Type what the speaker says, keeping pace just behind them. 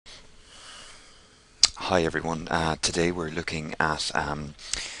Hi everyone. Today we're looking at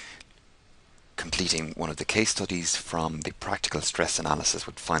completing one of the case studies from the Practical Stress Analysis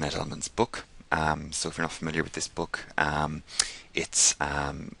with Finite Elements book. So if you're not familiar with this book, its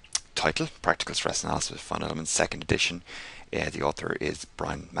title, Practical Stress Analysis with Finite Elements, second edition. The author is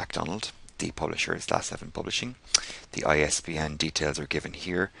Brian MacDonald. The publisher is Last 7 Publishing. The ISBN details are given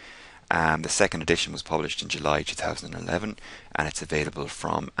here. The second edition was published in July 2011 and it's available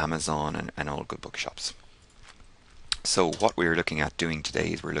from Amazon and all good bookshops. So what we're looking at doing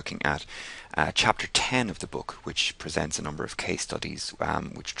today is we're looking at chapter 10 of the book, which presents a number of case studies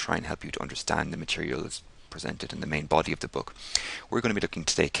which try and help you to understand the materials presented in the main body of the book. We're going to be looking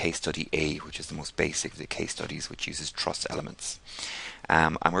today at case study A, which is the most basic of the case studies, which uses truss elements.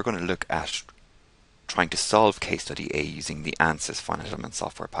 And we're going to look at trying to solve case study A using the ANSYS finite element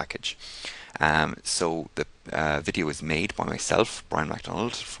software package. So the video is made by myself, Brian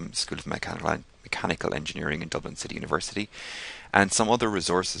MacDonald, from School of Mechanical Engineering in Dublin City University, and some other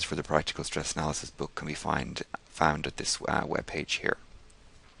resources for the Practical Stress Analysis book can be found at this web page here.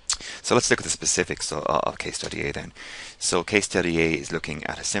 So let's look at the specifics of case study A then. So case study A is looking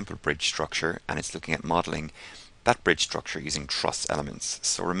at a simple bridge structure, and it's looking at modeling that bridge structure using truss elements.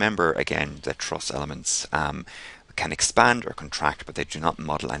 So remember again that truss elements can expand or contract, but they do not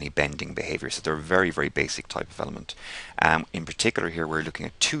model any bending behavior. So they're a very, very basic type of element. In particular here we're looking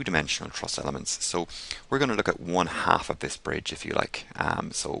at two-dimensional truss elements. So we're going to look at one half of this bridge, if you like.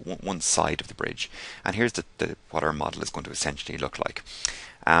 So one side of the bridge. And here's what our model is going to essentially look like.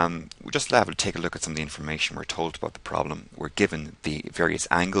 We just have to take a look at some of the information we're told about the problem. We're given the various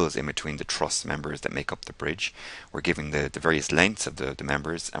angles in between the truss members that make up the bridge. We're given the various lengths of the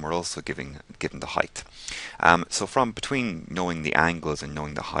members, and we're also given the height. So from between knowing the angles and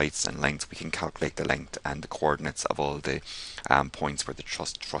knowing the heights and lengths, we can calculate the length and the coordinates of all the points where the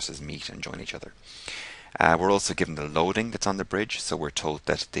trusses meet and join each other. We're also given the loading that's on the bridge, so we're told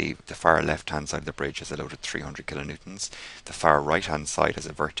that the far left hand side of the bridge has a load of 300 kilonewtons, the far right hand side has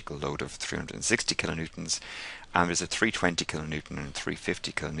a vertical load of 360 kilonewtons, and there's a 320 kilonewton and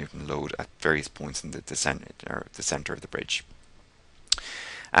 350 kilonewton load at various points in the center of the bridge.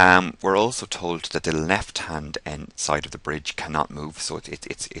 We're also told that the left hand side of the bridge cannot move, so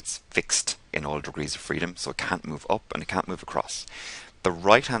it's fixed in all degrees of freedom, so it can't move up and it can't move across. The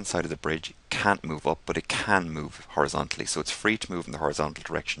right hand side of the bridge can't move up, but it can move horizontally, so it's free to move in the horizontal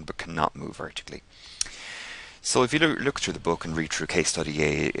direction but cannot move vertically. So if you look through the book and read through case study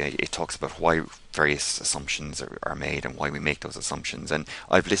A, it talks about why various assumptions are made and why we make those assumptions, and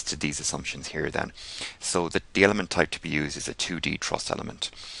I've listed these assumptions here then. So the element type to be used is a 2D truss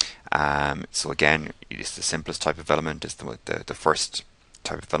element. So again, it's the simplest type of element, it's the first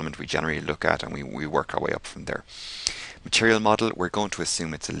type of element we generally look at, and we work our way up from there. Material model, we're going to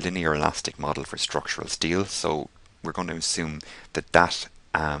assume it's a linear elastic model for structural steel, so we're going to assume that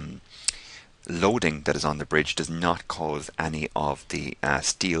loading that is on the bridge does not cause any of the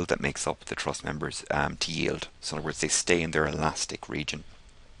steel that makes up the truss members to yield. So in other words, they stay in their elastic region.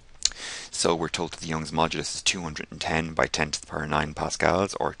 So we're told that the Young's modulus is 210 by 10 to the power 9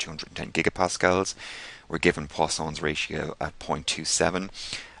 pascals, or 210 gigapascals. We're given Poisson's ratio at 0.27,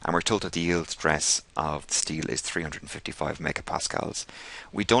 and we're told that the yield stress of the steel is 355 megapascals.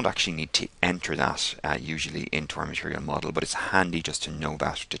 We don't actually need to enter that usually into our material model, but it's handy just to know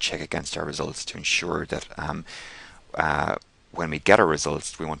that, to check against our results, to ensure that when we get our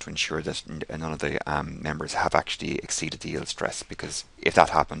results, we want to ensure that none of the members have actually exceeded the yield stress, because if that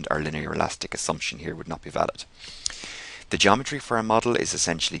happened, our linear elastic assumption here would not be valid. The geometry for our model is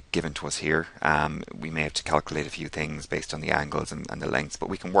essentially given to us here. We may have to calculate a few things based on the angles and the lengths, but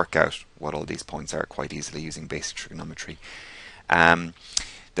we can work out what all these points are quite easily using basic trigonometry.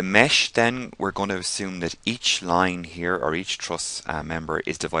 The mesh, then, we're going to assume that each line here, or each truss member,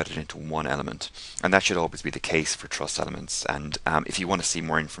 is divided into one element, and that should always be the case for truss elements. And if you want to see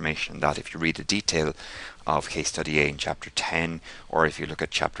more information on that, if you read the detail of case study A in chapter 10, or if you look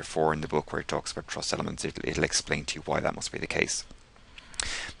at chapter 4 in the book where it talks about truss elements, it'll explain to you why that must be the case.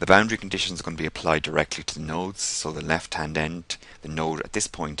 The boundary conditions are going to be applied directly to the nodes, so the left hand end, the node at this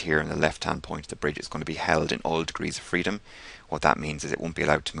point here, and the left hand point of the bridge is going to be held in all degrees of freedom. What that means is it won't be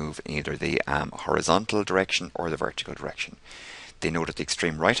allowed to move in either the horizontal direction or the vertical direction. They know that the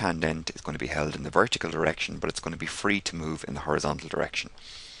extreme right hand end is going to be held in the vertical direction, but it's going to be free to move in the horizontal direction.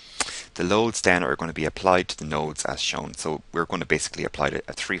 The loads then are going to be applied to the nodes as shown, so we're going to basically apply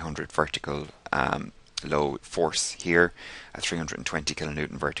a 300 vertical load force here, a 320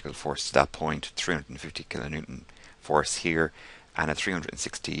 kilonewton vertical force to that point, 350 kilonewton force here, and a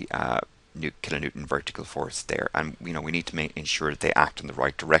 360 kilonewton vertical force there, and we need to ensure that they act in the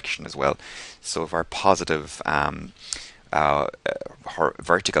right direction as well. So if our positive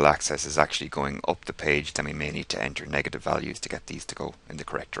vertical axis is actually going up the page, then we may need to enter negative values to get these to go in the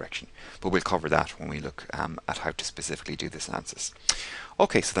correct direction. But we'll cover that when we look at how to specifically do this in ANSYS.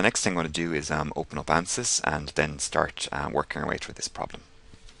 Okay, so the next thing I'm going to do is open up ANSYS and then start working our way through this problem.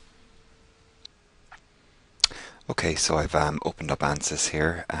 Okay, so I've opened up ANSYS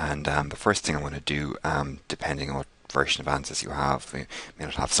here, and the first thing I want to do, depending on what version of ANSYS you have, we may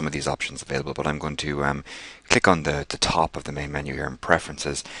not have some of these options available, but I'm going to click on the top of the main menu here in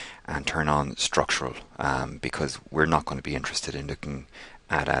Preferences and turn on Structural, because we're not going to be interested in looking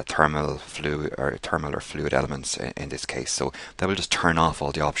at thermal or fluid elements in this case. So that will just turn off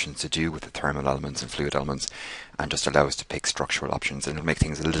all the options to do with the thermal elements and fluid elements and just allow us to pick structural options, and it'll make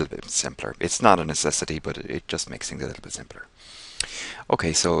things a little bit simpler. It's not a necessity, but it just makes things a little bit simpler.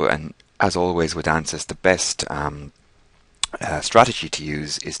 Okay, so, and as always with ANSYS, the best strategy to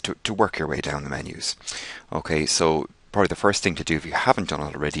use is to work your way down the menus. Okay, so probably the first thing to do, if you haven't done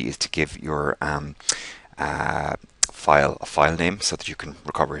it already, is to give your file a file name so that you can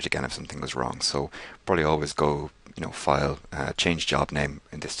recover it again if something goes wrong. So probably always go, file, change job name.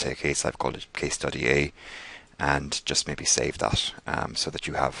 In this case, I've called it case study A, and just maybe save that so that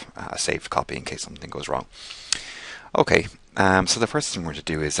you have a saved copy in case something goes wrong. Okay, so the first thing we're going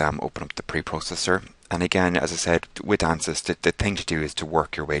to do is open up the preprocessor. And again, as I said, with ANSYS, the thing to do is to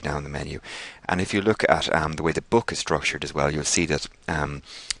work your way down the menu. And if you look at the way the book is structured as well, you'll see that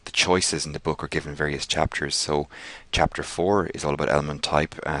the choices in the book are given various chapters. So chapter 4 is all about element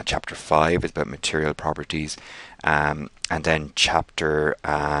type, chapter 5 is about material properties, and then chapter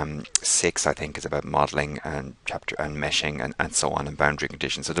 6, I think, is about modeling and meshing and so on, and boundary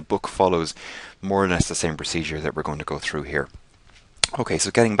conditions. So the book follows more or less the same procedure that we're going to go through here. Okay,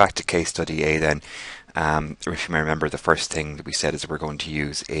 so getting back to case study A then, if you may remember, the first thing that we said is that we're going to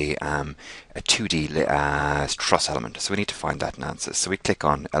use a 2D truss element. So we need to find that in ANSYS. So we click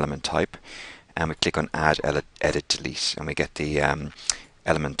on element type and we click on add, edit, delete, and we get the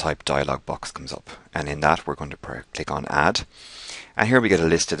element type dialog box comes up. And in that we're going to click on add. And here we get a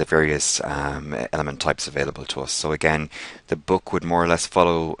list of the various element types available to us. So again, the book would more or less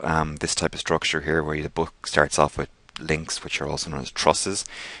follow this type of structure here, where the book starts off with links, which are also known as trusses,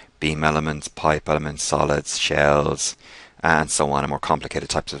 beam elements, pipe elements, solids, shells, and so on, and more complicated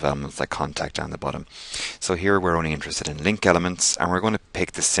types of elements like contact down the bottom. So here we're only interested in link elements, and we're going to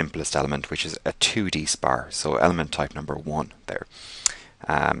pick the simplest element, which is a 2D spar, so element type number 1 there.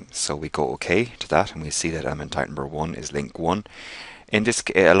 So we go OK to that, and we see that element type number 1 is link 1. In this,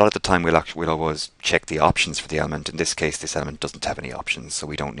 a lot of the time we'll always check the options for the element. In this case, this element doesn't have any options, so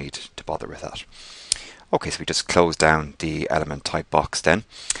we don't need to bother with that. Okay, so we just close down the element type box then.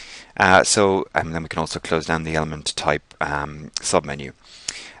 And then we can also close down the element type submenu.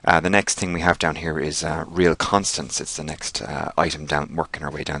 The next thing we have down here is real constants. It's the next item down, working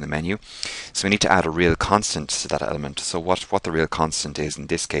our way down the menu. So we need to add a real constant to that element. So what the real constant is in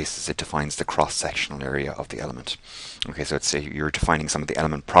this case is it defines the cross-sectional area of the element. Okay, so it's you're defining some of the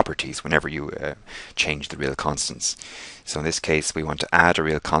element properties whenever you change the real constants. So in this case, we want to add a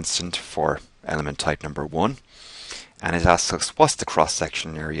real constant for element type number 1, and it asks us what's the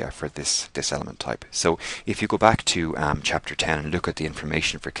cross-section area for this element type. So if you go back to chapter 10 and look at the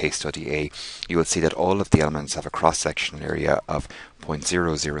information for case study A, you will see that all of the elements have a cross-sectional area of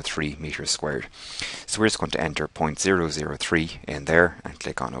 0.003 meters squared. So we're just going to enter 0.003 in there and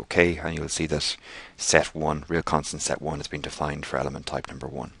click on OK, and you'll see that set 1, real constant set 1, has been defined for element type number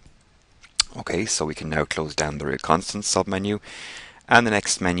 1. Okay, so we can now close down the real constant submenu. And the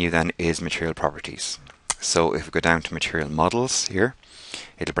next menu then is material properties. So if we go down to material models here,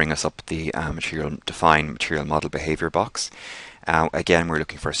 it'll bring us up the define material model behavior box. Again, we're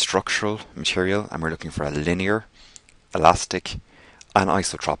looking for a structural material, and we're looking for a linear, elastic, and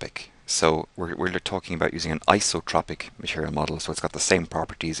isotropic. So we're talking about using an isotropic material model, so it's got the same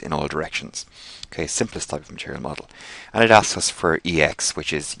properties in all directions. Okay, simplest type of material model. And it asks us for EX,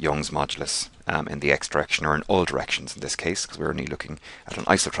 which is Young's modulus in the X direction, or in all directions in this case, because we're only looking at an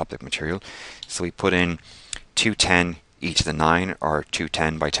isotropic material. So we put in 210 e to the 9, or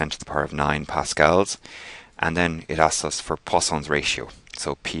 210 by 10 to the power of 9 pascals. And then it asks us for Poisson's ratio.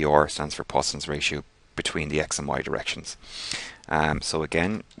 So PR stands for Poisson's ratio between the X and Y directions. So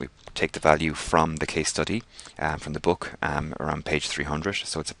again, we take the value from the case study, from the book, around page 300,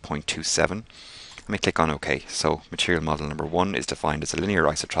 so it's a 0.27. And we click on OK. So material model number 1 is defined as a linear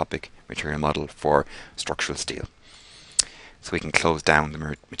isotropic material model for structural steel. So we can close down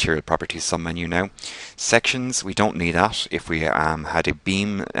the material properties submenu now. Sections, we don't need that. If we had a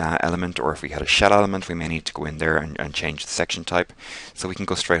beam element or if we had a shell element, we may need to go in there and change the section type. So we can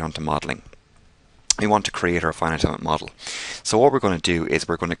go straight on to modeling. We want to create our finite element model. So what we're going to do is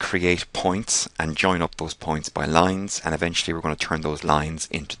we're going to create points and join up those points by lines, and eventually we're going to turn those lines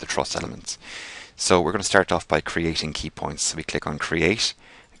into the truss elements. So we're going to start off by creating key points. So we click on create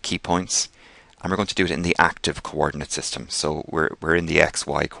key points, and we're going to do it in the active coordinate system. So we're in the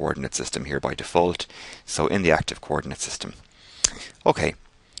XY coordinate system here by default, so in the active coordinate system. Okay.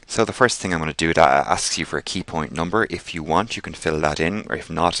 So the first thing I'm going to do, that asks you for a key point number. If you want, you can fill that in, or if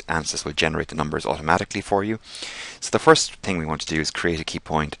not, ANSYS will generate the numbers automatically for you. So the first thing we want to do is create a key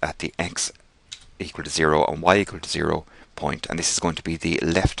point at the x equal to 0 and y equal to 0 point, and this is going to be the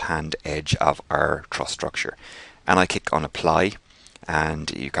left-hand edge of our truss structure. And I click on apply, and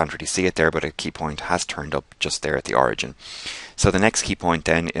you can't really see it there, but a key point has turned up just there at the origin. So the next key point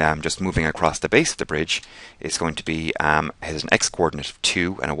then, just moving across the base of the bridge, is going to be, has an x coordinate of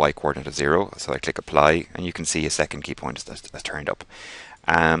 2 and a y coordinate of 0. So I click apply, and you can see a second key point has turned up.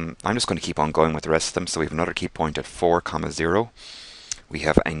 I'm just going to keep on going with the rest of them. So we have another key point at 4, 0. We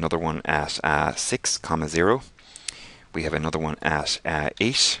have another one at 6, 0. We have another one at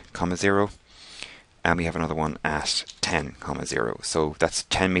 8, 0. And we have another one at 10, 0. So that's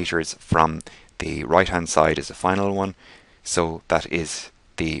 10 meters from the right hand side is the final one. So that is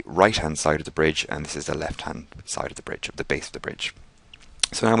the right hand side of the bridge, and this is the left hand side of the bridge, of the base of the bridge.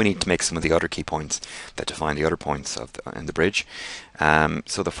 So now we need to make some of the other key points that define the other points of in the bridge.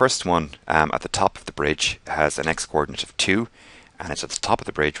 So the first one at the top of the bridge has an x coordinate of 2, and it's at the top of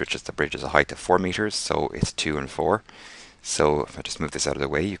the bridge, which is the bridge has a height of 4 meters, so it's 2 and 4. So if I just move this out of the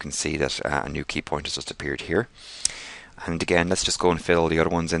way, you can see that a new key point has just appeared here. And again, let's just go and fill all the other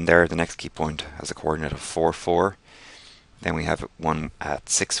ones in there. The next key point has a coordinate of 4, 4. Then we have one at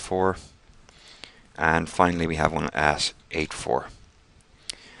 6, 4. And finally we have one at 8, 4.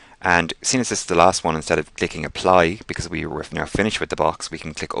 And seeing as this is the last one, instead of clicking apply, because we were now finished with the box, we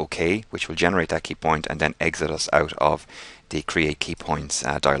can click OK, which will generate that key point and then exit us out of the create key points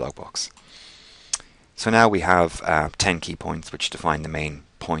dialog box. So now we have 10 key points which define the main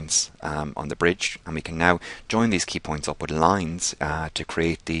points on the bridge, and we can now join these key points up with lines to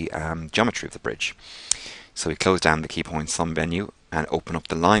create the geometry of the bridge. So we close down the key points submenu and open up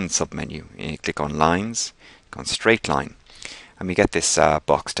the line submenu. You click on lines, click on straight line, and we get this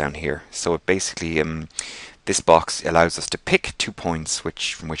box down here. So it basically this box allows us to pick 2 points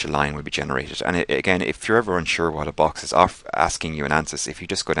from which a line will be generated. And again, if you're ever unsure what a box is asking you in ANSYS, if you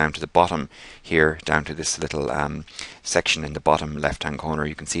just go down to the bottom here, down to this little section in the bottom left hand corner,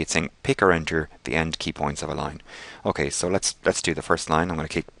 you can see it's saying pick or enter the end key points of a line. Okay, so let's do the first line. I'm going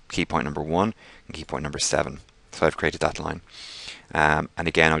to click key point number 1 and key point number 7. So I've created that line. And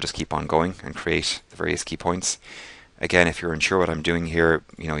again, I'll just keep on going and create the various key points. Again, if you're unsure what I'm doing here,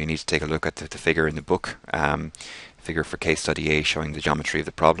 you need to take a look at the figure in the book, figure for case study A showing the geometry of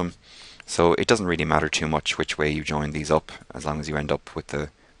the problem. So it doesn't really matter too much which way you join these up, as long as you end up with the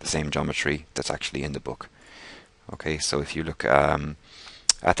same geometry that's actually in the book. Okay, so if you look at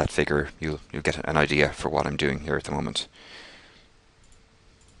that figure, you'll get an idea for what I'm doing here at the moment.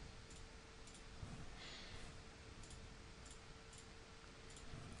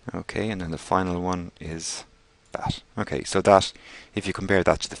 Okay, and then the final one is that. Okay, so that, if you compare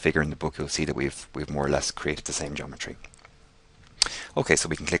that to the figure in the book, you'll see that we've more or less created the same geometry. Okay, so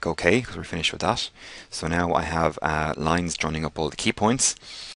we can click OK because we're finished with that. So now I have lines joining up all the key points.